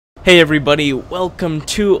Hey everybody, welcome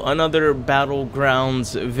to another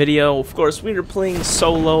Battlegrounds video. Of course, we are playing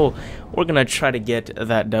solo. We're gonna try to get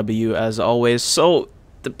that W as always. So,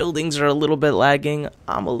 the buildings are a little bit lagging.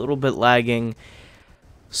 I'm a little bit lagging.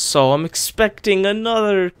 So, I'm expecting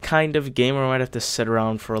another kind of game where I might have to sit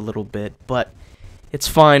around for a little bit. But, it's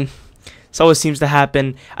fine. This always seems to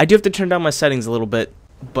happen. I do have to turn down my settings a little bit.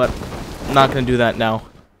 But, I'm not gonna do that now.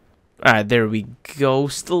 Alright, there we go.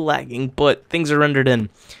 Still lagging, but things are rendered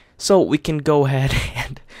in. So we can go ahead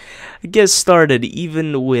and get started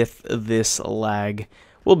even with this lag.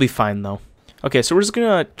 We'll be fine though. Okay, so we're just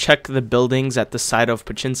gonna check the buildings at the side of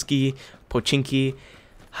Pochinki.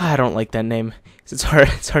 I don't like that name. It's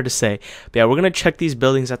hard to say. But yeah, we're gonna check these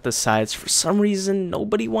buildings at the sides. For some reason,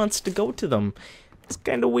 nobody wants to go to them. It's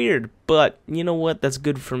kind of weird, but you know what? That's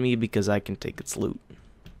good for me because I can take its loot.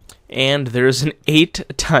 And there's an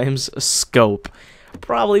 8x scope.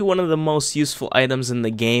 Probably one of the most useful items in the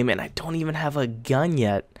game, and I don't even have a gun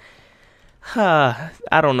yet. I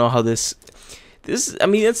don't know how this, I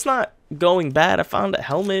mean, it's not going bad. I found a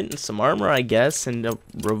helmet and some armor, I guess, and a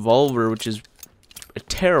revolver, which is a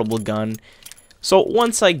terrible gun. So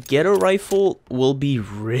once I get a rifle, we'll be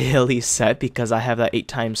really set because I have that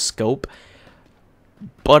 8x scope.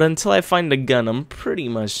 But until I find a gun, I'm pretty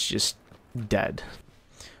much just dead.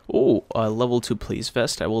 Oh, a level 2 police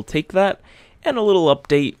vest. I will take that. And a little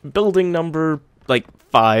update, building number, like,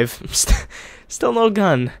 5. Still no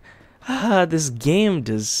gun. This game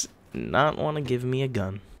does not want to give me a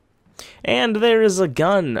gun. And there is a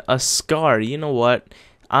gun, a scar. You know what?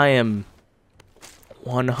 I am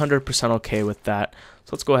 100% okay with that. So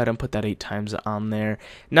let's go ahead and put that 8x on there.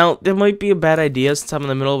 Now, there might be a bad idea since I'm in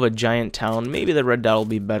the middle of a giant town. Maybe the red dot will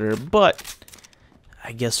be better, but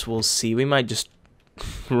I guess we'll see. We might just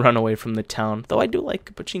run away from the town, though I do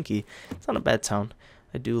like Pochinki. It's not a bad town.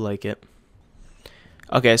 I do like it.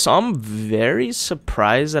 Okay, so I'm very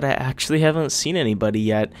surprised that I actually haven't seen anybody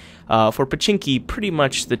yet. For Pochinki, pretty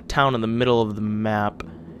much the town in the middle of the map.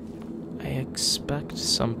 I expect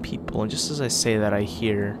some people, and just as I say that, I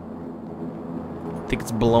hear, I think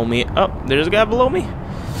it's below me. Oh, there's a guy below me.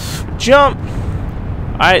 Jump!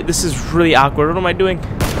 Alright, this is really awkward. What am I doing?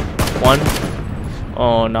 One.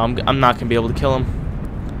 Oh no, I'm not gonna be able to kill him.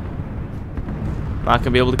 Not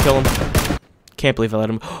gonna be able to kill him. Can't believe I let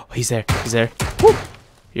him. Oh, he's there. He's there. Woo!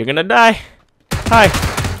 You're gonna die. Hi.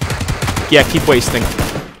 Yeah, keep wasting.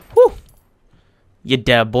 Woo! You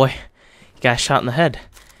dead, boy. You got shot in the head.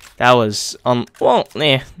 That was well,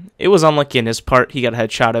 it was unlucky in his part. He got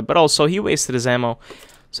headshotted, but also he wasted his ammo.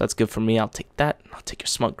 So that's good for me. I'll take that. I'll take your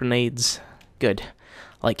smoke grenades. Good.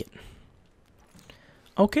 I like it.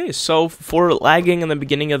 Okay, so for lagging in the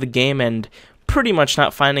beginning of the game and pretty much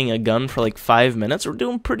not finding a gun for like 5 minutes, we're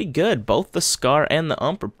doing pretty good. Both the Scar and the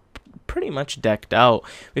Ump are pretty much decked out.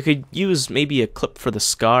 We could use maybe a clip for the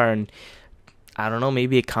Scar and, I don't know,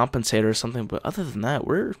 maybe a compensator or something, but other than that,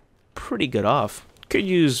 we're pretty good off. Could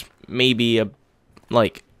use maybe a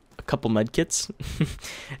couple medkits,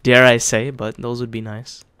 dare I say, but those would be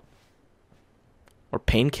nice. Or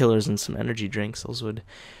painkillers and some energy drinks, those would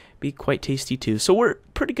be quite tasty too. So we're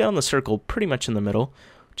pretty good on the circle, pretty much in the middle,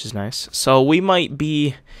 which is nice. So we might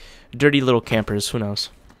be dirty little campers, who knows.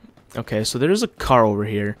 Okay, so there's a car over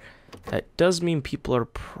here. That does mean people are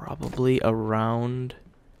probably around.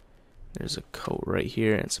 There's a coat right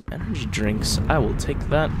here and some energy drinks. I will take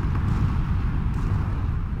that.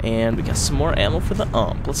 And we got some more ammo for the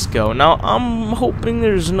ump. Let's go. Now, I'm hoping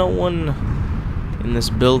there's no one in this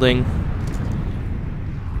building.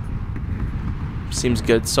 Seems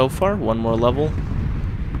good so far. One more level.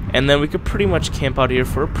 And then we could pretty much camp out here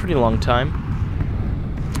for a pretty long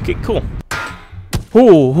time. Okay, cool.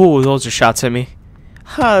 Ooh, those are shots at me.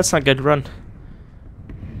 Ha, that's not good. Run.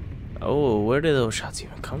 Oh, where did those shots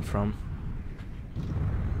even come from?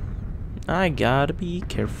 I gotta be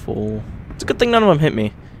careful. It's a good thing none of them hit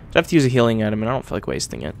me. I have to use a healing item, and I don't feel like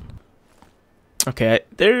wasting it. Okay,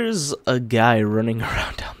 there's a guy running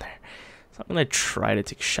around down there. So I'm gonna try to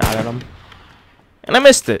take a shot at him. And I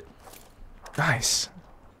missed it. Nice.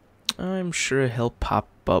 I'm sure he'll pop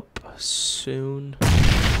up soon.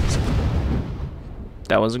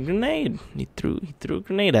 That was a grenade. He threw a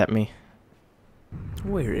grenade at me.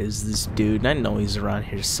 Where is this dude? I know he's around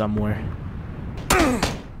here somewhere.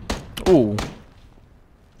 Ooh.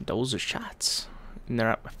 Those are shots. And they're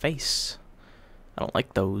at my face. I don't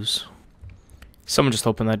like those. Someone just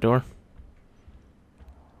opened that door.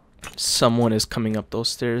 Someone is coming up those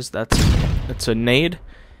stairs. That's a nade.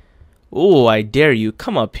 Ooh, I dare you.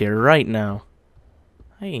 Come up here right now.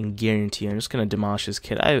 I can guarantee you I'm just gonna demolish this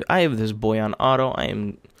kid. I have this boy on auto.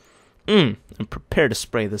 I'm prepared to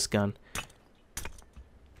spray this gun.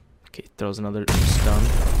 Okay, throws another stun.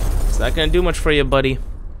 It's not gonna do much for you, buddy.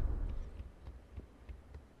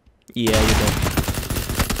 Yeah, you're dead.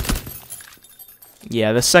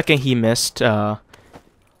 Yeah, the second he missed, one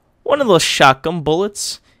of those shotgun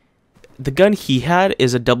bullets. The gun he had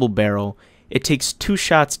is a double barrel. It takes 2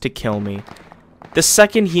 shots to kill me. The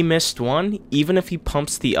second he missed one, even if he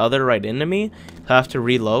pumps the other right into me, I have to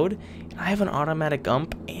reload. I have an automatic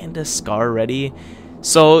ump and a scar ready.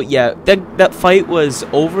 So yeah, that fight was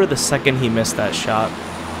over the second he missed that shot.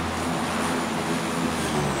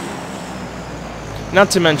 Not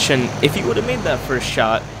to mention, if he would have made that first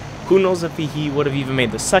shot, who knows if he would have even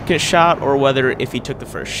made the second shot, or whether if he took the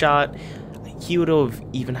first shot, he would have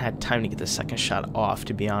even had time to get the second shot off,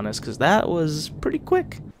 to be honest, because that was pretty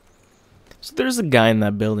quick. So there's a guy in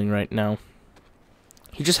that building right now.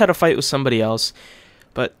 He just had a fight with somebody else,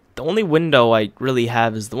 but the only window I really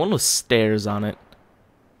have is the one with stairs on it.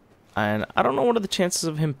 And I don't know what are the chances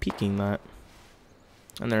of him peeking that.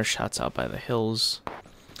 And there are shots out by the hills.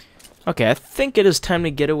 Okay, I think it is time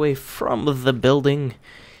to get away from the building,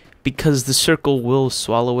 because the circle will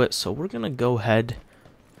swallow it. So we're going to go ahead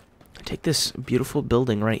and take this beautiful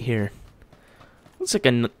building right here. Looks like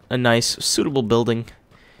a nice, suitable building.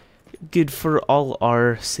 Good for all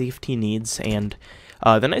our safety needs. And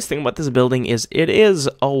the nice thing about this building is it is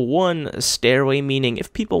a 1 stairway, meaning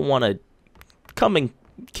if people want to come and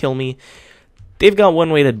kill me, they've got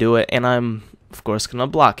one way to do it, and I'm of course gonna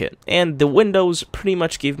block it. And the windows pretty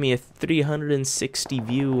much give me a 360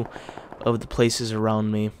 view of the places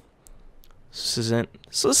around me. So this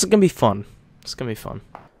is gonna be fun. It's gonna be fun.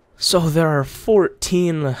 So there are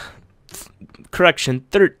 13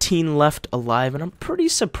 left alive, and I'm pretty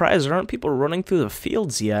surprised there aren't people running through the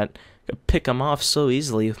fields yet. I could pick them off so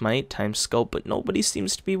easily with my 8x scope, but nobody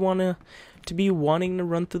seems to be wanting to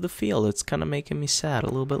run through the field. It's kind of making me sad, a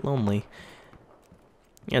little bit lonely.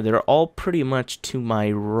 Yeah, they're all pretty much to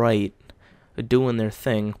my right, doing their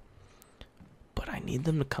thing, but I need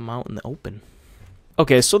them to come out in the open.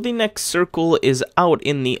 Okay, so the next circle is out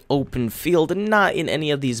in the open field, and not in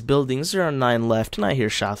any of these buildings. There are 9 left, and I hear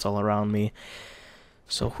shots all around me.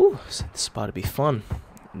 So, whew, this is about to be fun.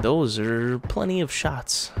 Those are plenty of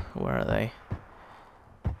shots. Where are they?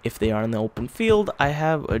 If they are in the open field, I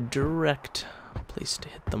have a direct place to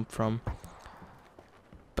hit them from.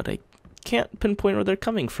 But I can't pinpoint where they're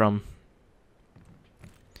coming from.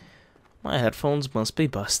 My headphones must be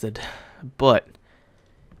busted. But,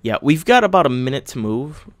 yeah, we've got about a minute to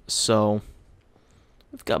move, so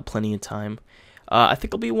we've got plenty of time. I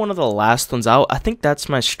think I'll be one of the last ones out. I think that's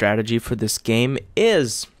my strategy for this game,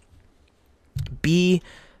 is be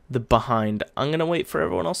the behind. I'm going to wait for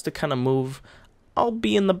everyone else to kind of move. I'll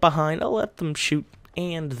be in the behind. I'll let them shoot,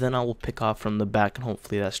 and then I will pick off from the back, and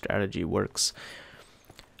hopefully that strategy works.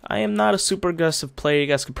 I am not a super aggressive player. You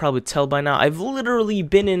guys could probably tell by now. I've literally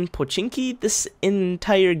been in Pochinki this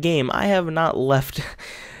entire game. I have not left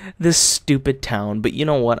this stupid town, but you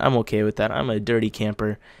know what? I'm okay with that. I'm a dirty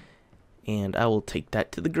camper, and I will take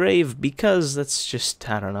that to the grave, because that's just,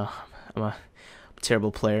 I don't know. I'm a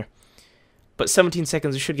terrible player. But 17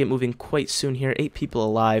 seconds, we should get moving quite soon here. 8 people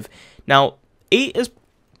alive. Now, 8 is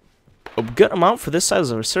a good amount for this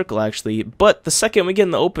size of a circle, actually, but the second we get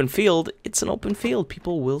in the open field, it's an open field.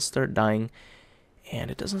 People will start dying,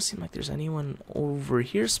 and it doesn't seem like there's anyone over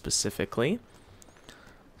here specifically.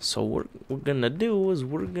 So what we're gonna do is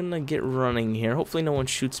we're gonna get running here. Hopefully no one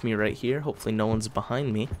shoots me right here. Hopefully no one's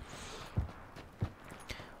behind me.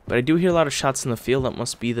 But I do hear a lot of shots in the field. That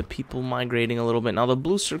must be the people migrating a little bit. Now the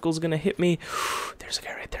blue circle's gonna hit me. There's a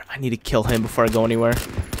guy right there. I need to kill him before I go anywhere.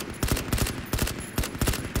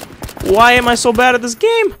 Why am I so bad at this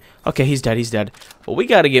game? Okay, he's dead, he's dead. But we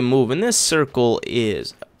gotta get moving. This circle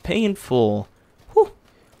is painful. Whew.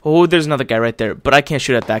 Oh, there's another guy right there. But I can't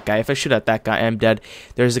shoot at that guy. If I shoot at that guy, I'm dead.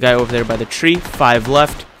 There's a guy over there by the tree. 5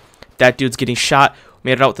 left. That dude's getting shot.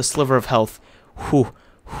 Made it out with a sliver of health. Whew.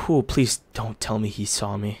 Whew, please don't tell me he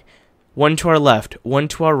saw me. 1 to our left. 1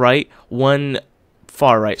 to our right. 1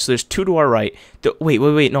 far right. So there's 2 to our right.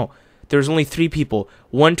 Wait, no. There's only 3 people.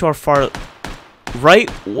 1 to our far right,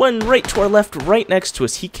 1 right to our left, right next to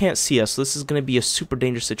us. He can't see us, so this is going to be a super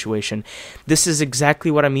dangerous situation. This is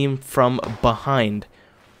exactly what I mean from behind.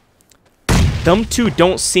 Them 2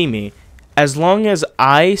 don't see me. As long as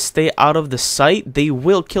I stay out of the sight, they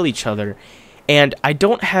will kill each other. And I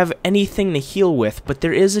don't have anything to heal with, but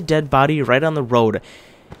there is a dead body right on the road.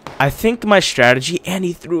 I think my strategy, and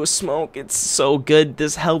he threw a smoke, it's so good.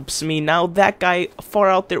 This helps me. Now that guy far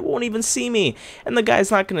out there won't even see me, and the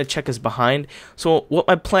guy's not going to check us behind. So what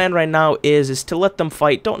my plan right now is to let them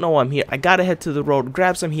fight. Don't know I'm here. I got to head to the road,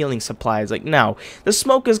 grab some healing supplies. Like now, the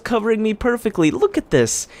smoke is covering me perfectly. Look at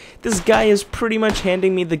this. This guy is pretty much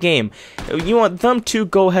handing me the game. You want them to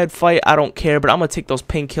go ahead, fight. I don't care, but I'm going to take those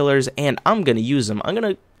painkillers, and I'm going to use them. I'm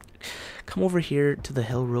going to come over here to the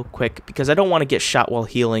hill real quick because I don't want to get shot while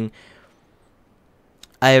healing.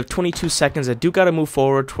 I have 22 seconds. I do got to move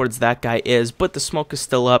forward towards that guy but the smoke is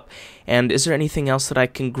still up. And is there anything else that I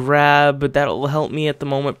can grab that'll help me at the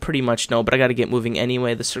moment? Pretty much no, but I got to get moving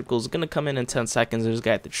anyway. The circle's going to come in 10 seconds. There's a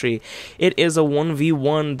guy at the tree. It is a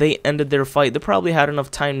 1v1. They ended their fight. The guy probably had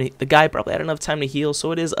enough time to heal,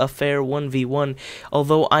 so it is a fair 1v1.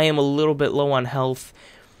 Although I am a little bit low on health.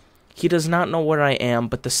 He does not know where I am,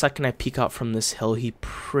 but the second I peek out from this hill, he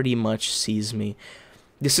pretty much sees me.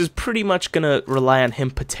 This is pretty much going to rely on him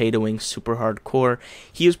potatoing super hardcore.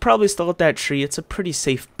 He is probably still at that tree. It's a pretty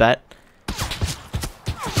safe bet.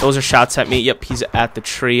 Those are shots at me. Yep, he's at the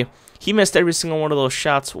tree. He missed every single one of those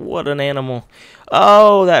shots. What an animal.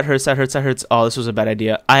 Oh, that hurts, that hurts, that hurts. Oh, this was a bad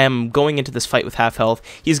idea. I am going into this fight with half health.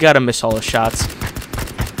 He's got to miss all his shots.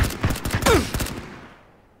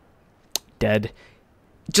 Dead.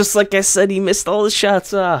 Just like I said, he missed all his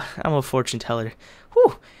shots. I'm a fortune teller.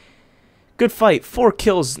 Whew. Good fight. 4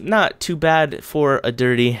 kills. Not too bad for a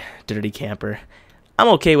dirty camper. I'm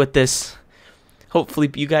okay with this. Hopefully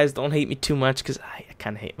you guys don't hate me too much because I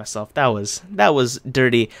kind of hate myself. That was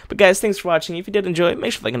dirty. But guys, thanks for watching. If you did enjoy it,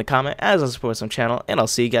 make sure to like and comment as I support some channel, and I'll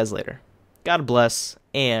see you guys later. God bless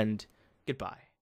and goodbye.